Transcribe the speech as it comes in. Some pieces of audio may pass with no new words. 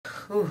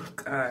Oh,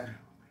 God.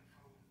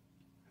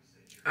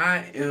 I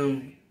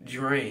am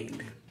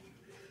drained.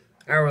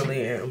 I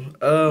really am.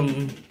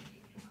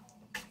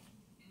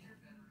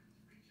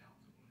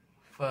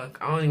 Fuck,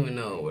 I don't even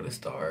know where to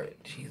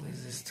start.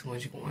 Jesus, there's too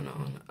much going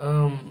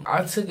on.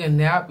 I took a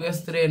nap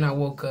yesterday and I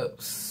woke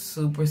up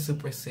super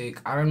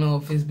sick. I don't know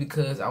if it's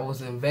because I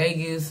was in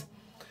Vegas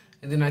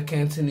and then I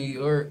came to New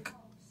York.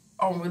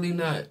 I'm really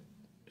not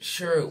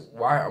sure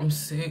why I'm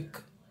sick.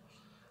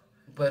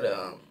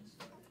 But,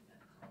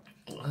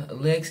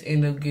 Lex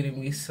ended up getting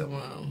me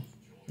some,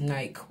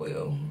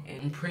 NyQuil.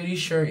 And I'm pretty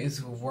sure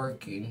it's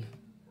working.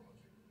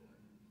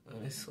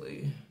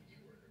 Honestly.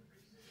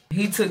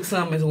 He took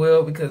some as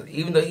well because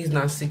even though he's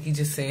not sick, he's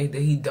just saying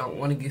that he don't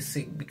want to get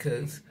sick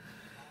because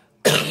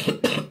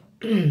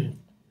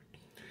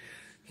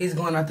he's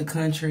going out the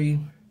country,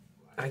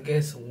 I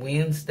guess,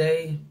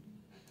 Wednesday.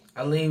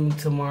 I leave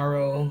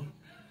tomorrow.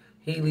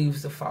 He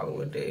leaves the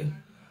following day.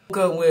 I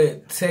woke up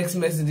with text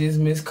messages,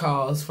 missed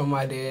calls from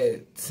my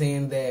dad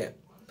saying that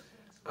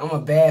I'm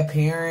a bad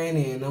parent,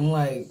 and I'm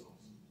like,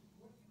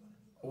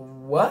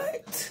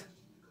 what?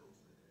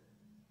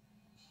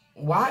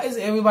 Why is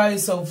everybody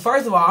so...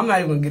 First of all, I'm not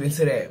even going to get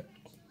into that.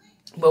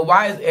 But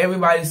why is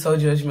everybody so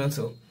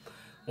judgmental?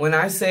 When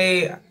I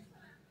say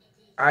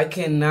I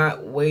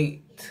cannot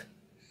wait...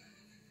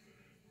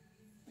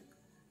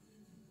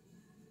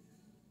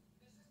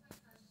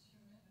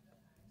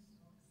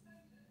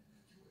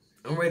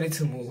 I'm ready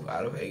to move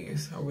out of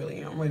Vegas. I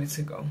really am. I'm ready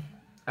to go.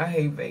 I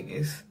hate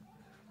Vegas.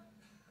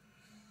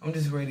 I'm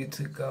just ready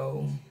to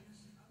go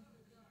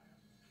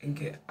and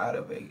get out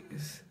of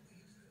Vegas.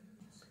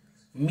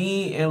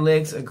 Me and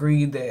Lex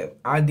agreed that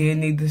I did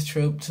need this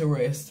trip to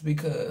rest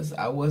because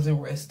I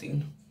wasn't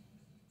resting.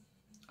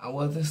 I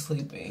wasn't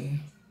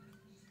sleeping.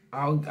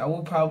 I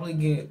will probably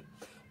get,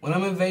 when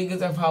I'm in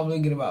Vegas, I probably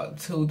get about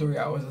 2-3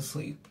 hours of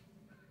sleep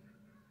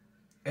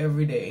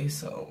every day.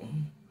 So,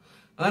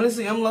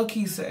 honestly, I'm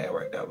low-key sad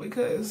right now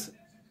because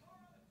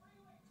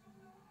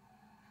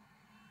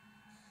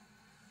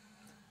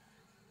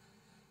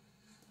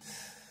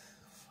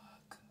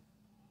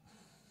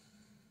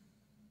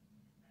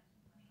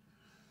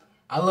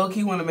I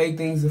low-key want to make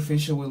things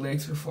official with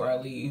Lex before I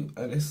leave,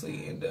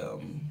 honestly, and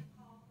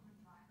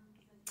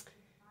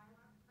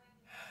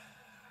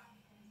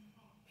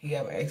he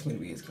haven't asked me to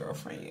be his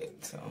girlfriend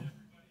yet, so.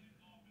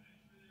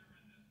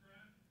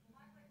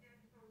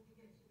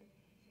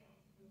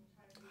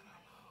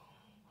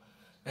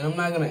 And I'm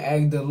not gonna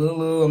act the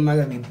Lulu. I'm not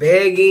gonna be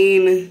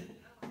begging.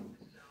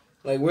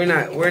 Like we're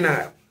not doing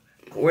that.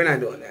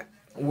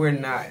 We're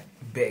not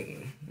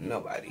begging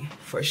nobody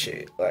for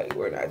shit. Like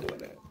we're not doing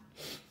that.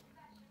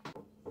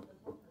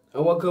 I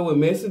woke up with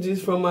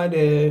messages from my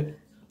dad.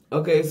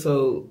 Okay,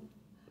 so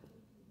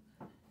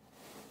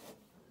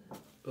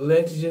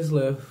Lex just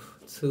left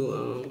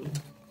to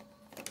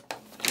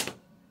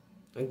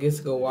I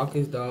guess go walk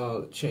his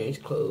dog,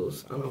 change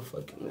clothes. I don't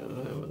fucking know.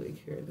 I don't really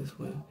care at this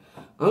point.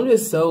 I'm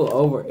just so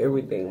over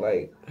everything.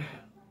 Like,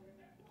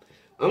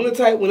 I'm the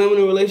type, when I'm in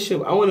a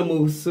relationship, I want to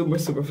move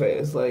super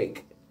fast.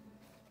 Like,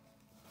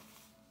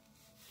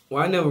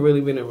 well, I never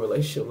really been in a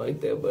relationship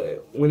like that,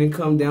 but when it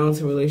comes down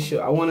to a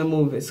relationship, I want to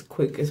move as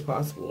quick as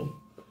possible.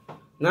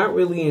 Not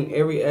really in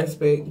every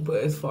aspect, but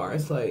as far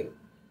as, like,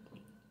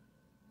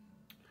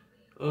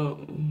 I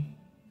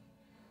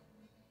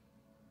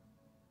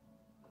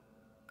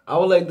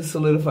would like to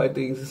solidify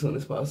things as soon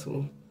as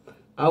possible.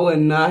 I would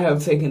not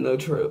have taken no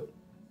trip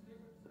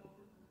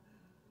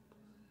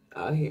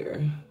out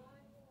here.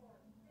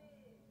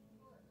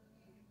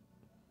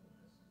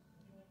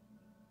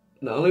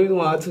 The only reason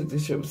why I took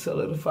this trip is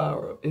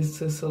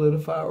to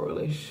solidify a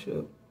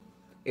relationship.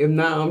 If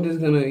not, I'm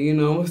just gonna, I'm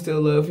gonna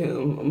still love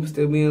him. I'm gonna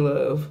still be in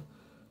love.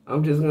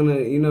 I'm just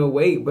gonna,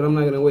 wait, but I'm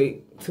not gonna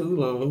wait too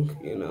long,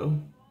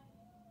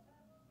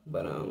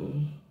 But,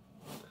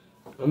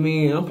 I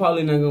mean, I'm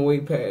probably not gonna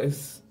wait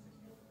past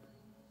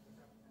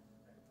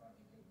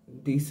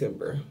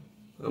December.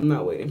 I'm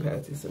not waiting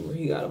past December.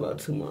 He got about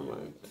 2 more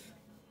months.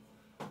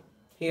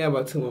 He got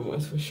about 2 more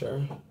months for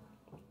sure.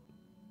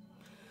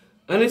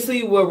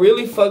 Honestly, what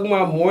really fucked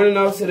my morning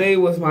off today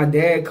was my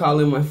dad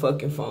calling my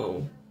fucking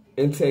phone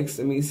and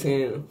texting me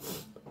saying,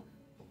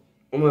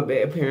 I'm a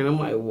bad parent. I'm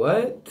like,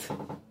 what?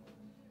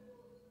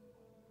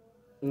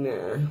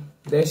 Nah,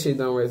 that shit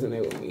don't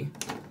resonate with me.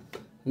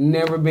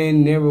 Never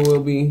been, never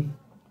will be.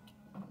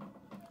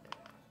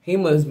 He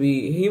must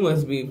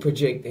be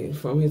projecting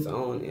from his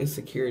own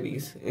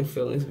insecurities and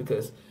feelings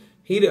because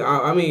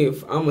I mean,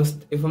 if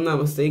I'm not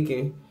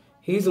mistaken,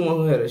 he's the one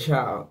who had a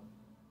child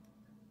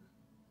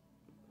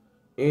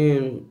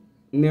and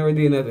never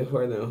did nothing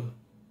for them.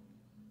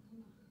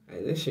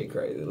 Like, this shit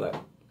crazy. Like,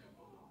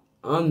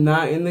 I'm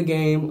not in the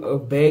game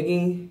of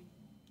begging.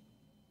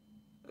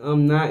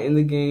 I'm not in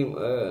the game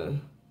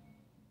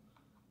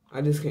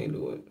I just can't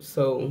do it.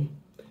 So,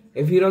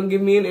 if you don't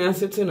give me an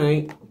answer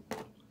tonight,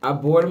 I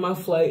boarded my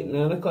flight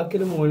 9 o'clock in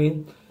the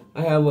morning.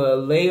 I have a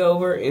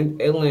layover in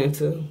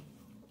Atlanta.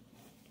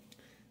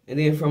 And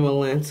then from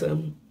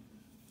Atlanta,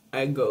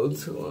 I go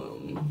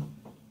to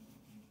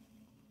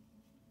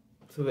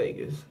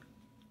Vegas.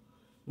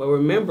 But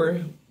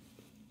remember,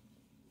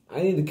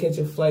 I need to catch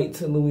a flight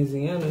to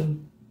Louisiana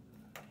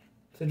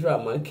to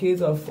drop my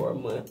kids off for a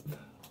month.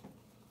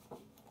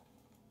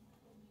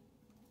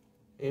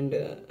 And,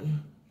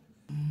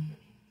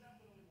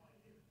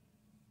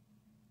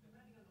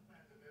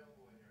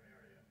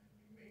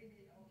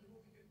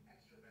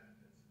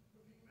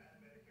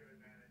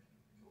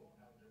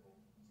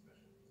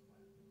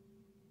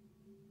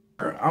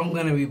 I'm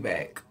gonna be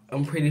back.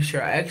 I'm pretty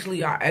sure. I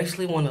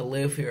actually want to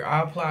live here.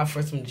 I applied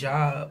for some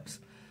jobs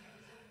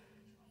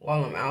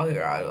while I'm out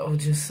here.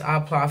 I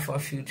applied for a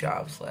few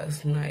jobs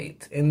last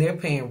night, and they're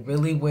paying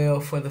really well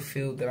for the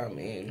field that I'm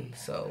in.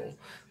 So,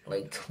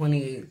 like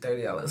 $28,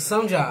 $30.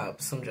 Some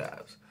jobs.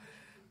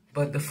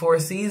 But the Four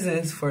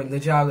Seasons for the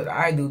job that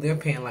I do, they're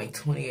paying like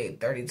 $28,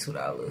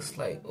 $32.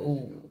 Like,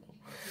 ooh.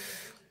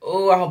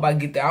 Oh, I hope I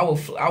get that.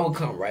 I will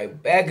come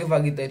right back if I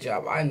get that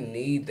job. I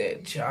need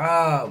that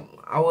job.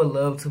 I would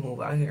love to move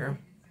out here.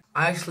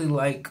 I actually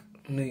like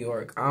New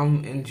York.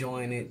 I'm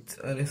enjoying it,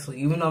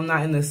 honestly. Even though I'm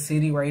not in the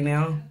city right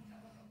now,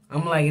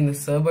 I'm like in the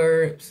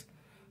suburbs.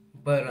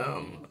 But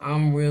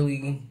I'm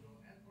enjoying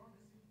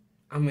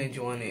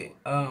it.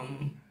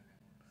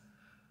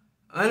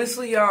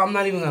 Honestly, y'all, I'm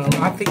not even gonna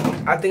lie.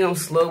 I think I'm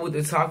slow with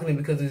the talking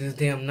because of this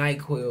damn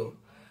NyQuil.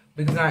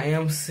 Because I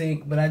am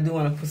sick, but I do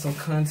want to put some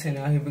content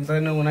out here because I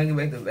know when I get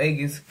back to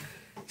Vegas,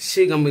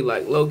 shit gonna be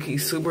like low-key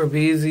super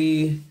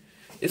busy.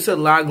 It's a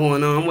lot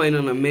going on. I'm waiting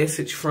on a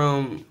message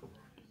from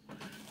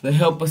the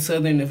Help of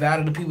Southern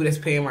Nevada, the people that's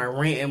paying my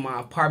rent in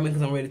my apartment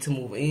because I'm ready to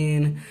move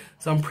in.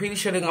 So I'm pretty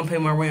sure they're gonna pay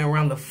my rent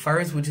around the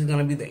 1st, which is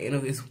gonna be the end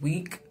of this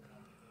week,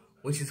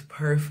 which is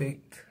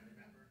perfect.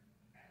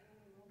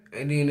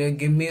 And then they'll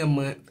give me a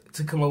month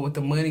to come up with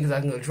the money because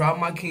I can go drop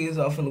my kids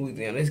off in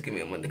Louisiana. Let's give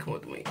me a month to come up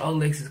with the money. Oh,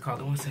 Lex is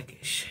calling. 1 second.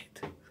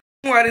 Shit.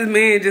 Why this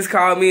man just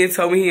called me and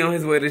told me he on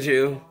his way to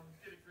jail?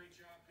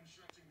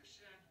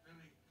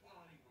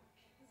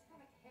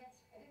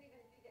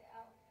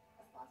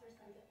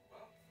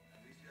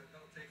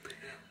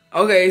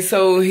 Okay,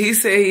 so he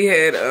said he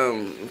had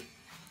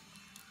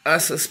a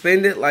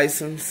suspended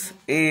license,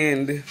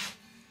 and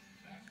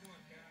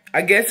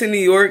I guess in New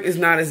York it's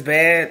not as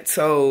bad.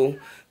 So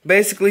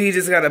basically, he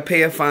just got to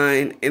pay a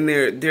fine, and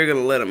they're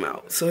gonna let him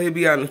out. So he'll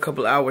be out in a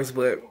couple of hours.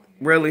 But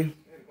really,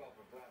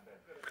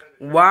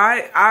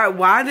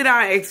 why did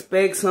I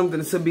expect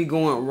something to be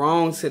going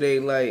wrong today?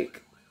 Like,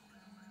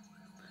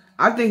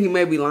 I think he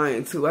may be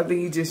lying too. I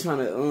think he's just trying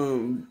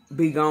to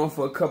be gone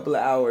for a couple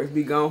of hours,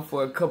 be gone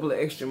for a couple of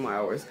extra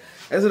hours.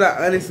 That's what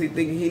I honestly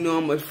think. He know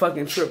I'm gonna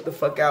fucking trip the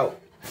fuck out,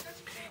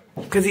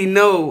 cause he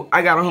know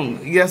I got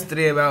home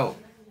yesterday about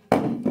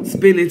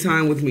spending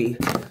time with me.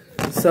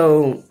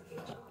 So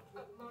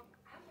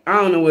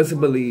I don't know what to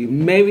believe.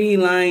 Maybe he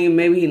lying,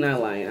 maybe he not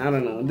lying. I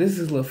don't know. This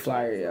is a little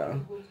flyer, y'all.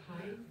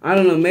 I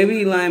don't know. Maybe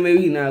he lying,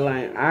 maybe he not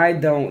lying. I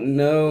don't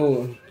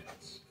know.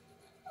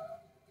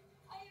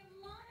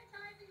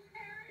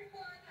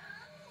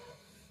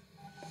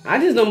 I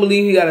just don't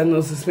believe he got a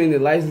no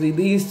suspended license.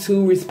 He's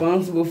too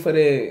responsible for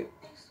that.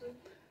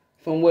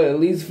 At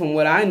least from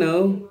what I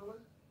know.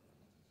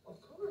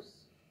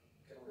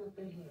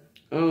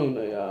 I don't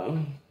know, y'all.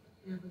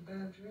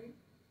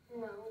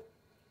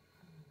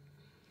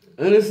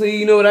 Honestly,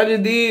 you know what I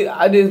just did?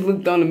 I just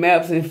looked on the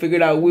maps and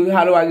figured out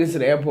how do I get to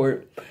the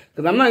airport.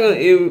 Because I'm not going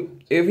to,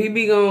 if he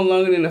be gone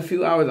longer than a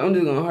few hours, I'm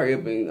just going to hurry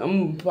up and I'm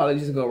going to probably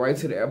just go right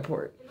to the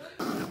airport.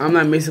 I'm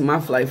not missing my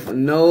flight for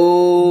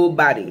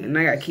nobody. And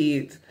I got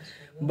kids.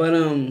 But,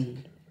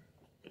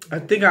 I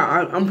think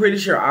I'm pretty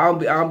sure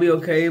I'll be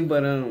okay.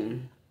 But,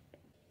 I'm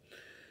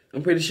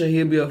pretty sure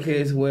he'll be okay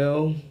as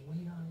well.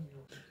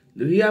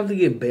 Do he have to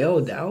get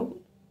bailed out?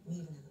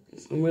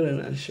 I'm really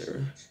not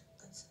sure.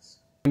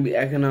 Be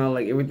acting all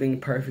like everything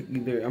perfect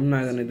either. I'm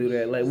not gonna do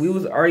that. Like, we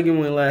was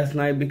arguing last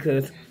night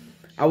because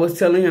I was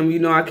telling him, you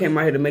know, I came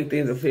out here to make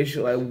things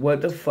official. Like,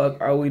 what the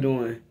fuck are we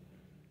doing?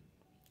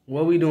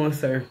 What we doing,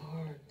 sir?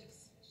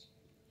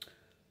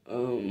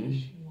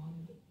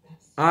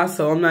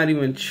 Also, I'm not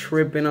even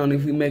tripping on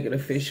if we make it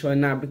official or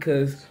not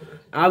because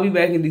I'll be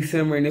back in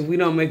December, and if we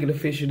don't make it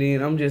official,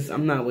 then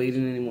I'm not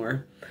waiting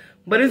anymore.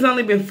 But it's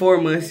only been 4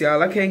 months,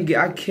 y'all.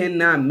 I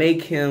cannot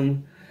make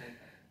him.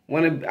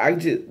 I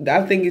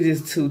think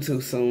it's just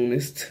too soon.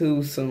 It's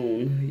too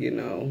soon, you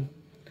know.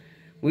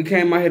 We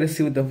came out here to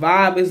see what the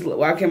vibe is.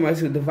 Well, I came out to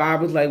see what the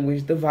vibe is like,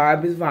 which the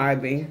vibe is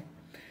vibing.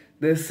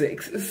 The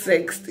sex is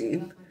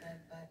sexting.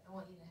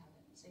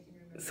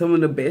 Some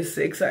of the best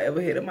sex I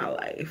ever had in my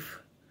life.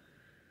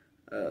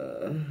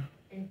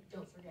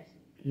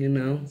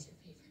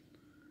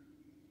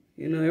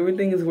 You know,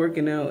 everything is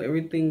working out.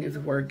 Everything is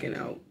working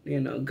out. You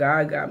know,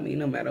 God got me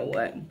no matter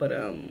what. But,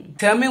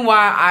 tell me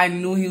why I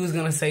knew he was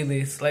going to say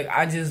this. Like,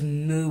 I just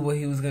knew what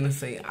he was going to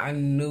say. I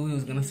knew he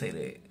was going to say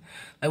that.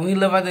 Like, when he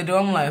left out the door,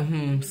 I'm like,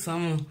 when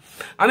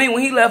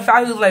he left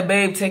out, he was like,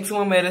 babe, take some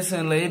more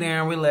medicine, lay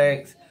down,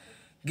 relax,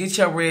 get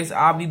your rest.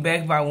 I'll be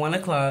back by 1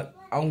 o'clock.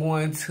 I'm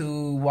going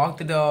to walk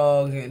the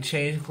dog and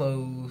change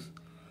clothes,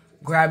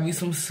 grab you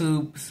some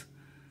soups.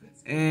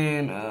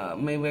 And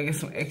maybe I get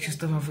some extra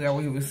stuff. I forgot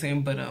what he was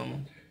saying, but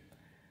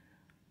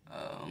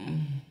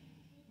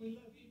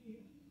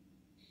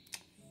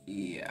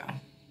yeah.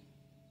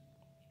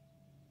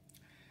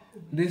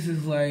 This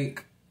is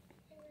like,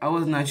 I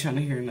was not trying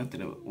to hear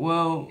nothing of it.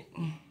 Well,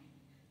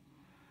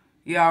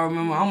 yeah, I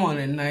remember I'm on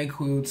a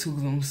NyQuil too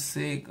because I'm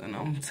sick and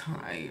I'm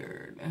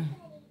tired.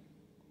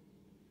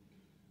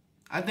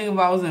 I think if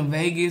I was in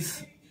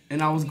Vegas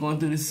and I was going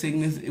through the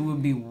sickness, it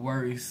would be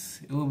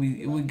worse. It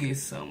would get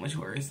so much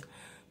worse.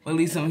 But at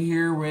least I'm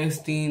here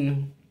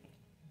resting.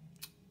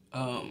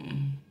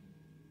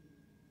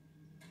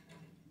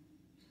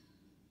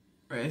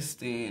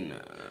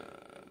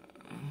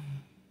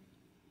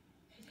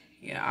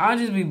 Yeah, I'll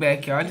just be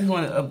back, y'all. I just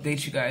want to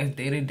update you guys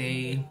day to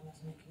day.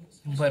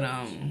 But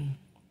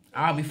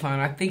I'll be fine.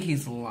 I think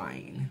he's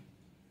lying.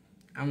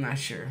 I'm not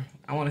sure.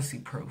 I want to see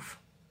proof.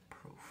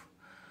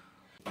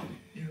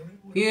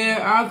 Yeah,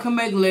 I'll come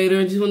back later.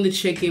 I just wanted to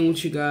check in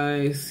with you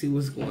guys, see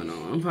what's going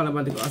on. I'm probably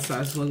about to go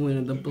outside, smoke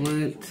another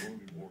blunt.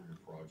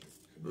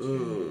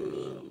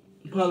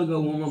 Probably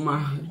go warm up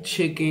my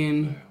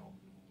chicken.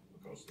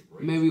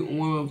 Maybe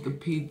warm up the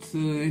pizza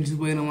and just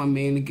wait on my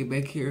man to get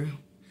back here.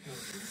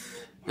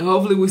 And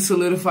hopefully we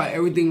solidify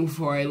everything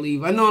before I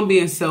leave. I know I'm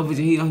being selfish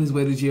and he's on his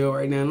way to jail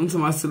right now. I'm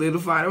talking about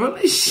solidified. I'm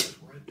like,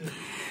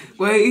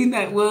 well, he's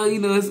not, well, you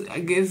know, I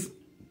guess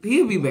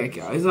he'll be back,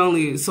 y'all. It's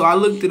only, so I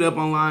looked it up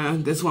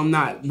online. That's why I'm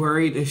not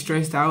worried and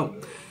stressed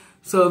out.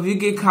 So if you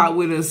get caught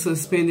with a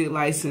suspended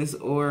license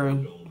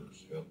or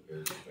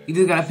you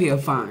just got to pay a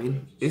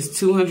fine. It's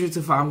 $200 to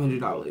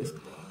 $500.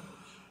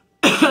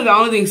 The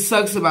only thing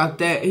sucks about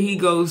that, he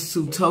goes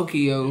to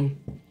Tokyo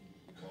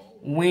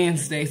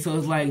Wednesday, so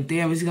it's like,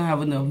 damn, is he gonna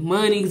have enough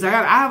money? Because I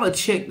have a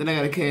check that I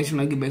gotta cash when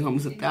I get back home.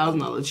 It's a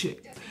 $1,000 check.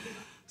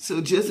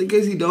 So just in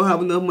case he don't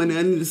have enough money,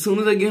 as soon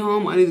as I get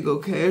home, I need to go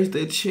cash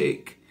that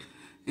check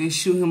and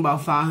shoot him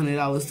about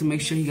 $500 to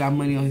make sure he got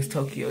money on his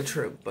Tokyo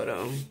trip. But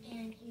other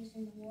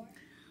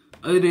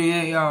than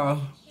that,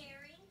 y'all,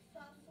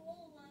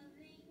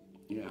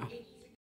 yeah.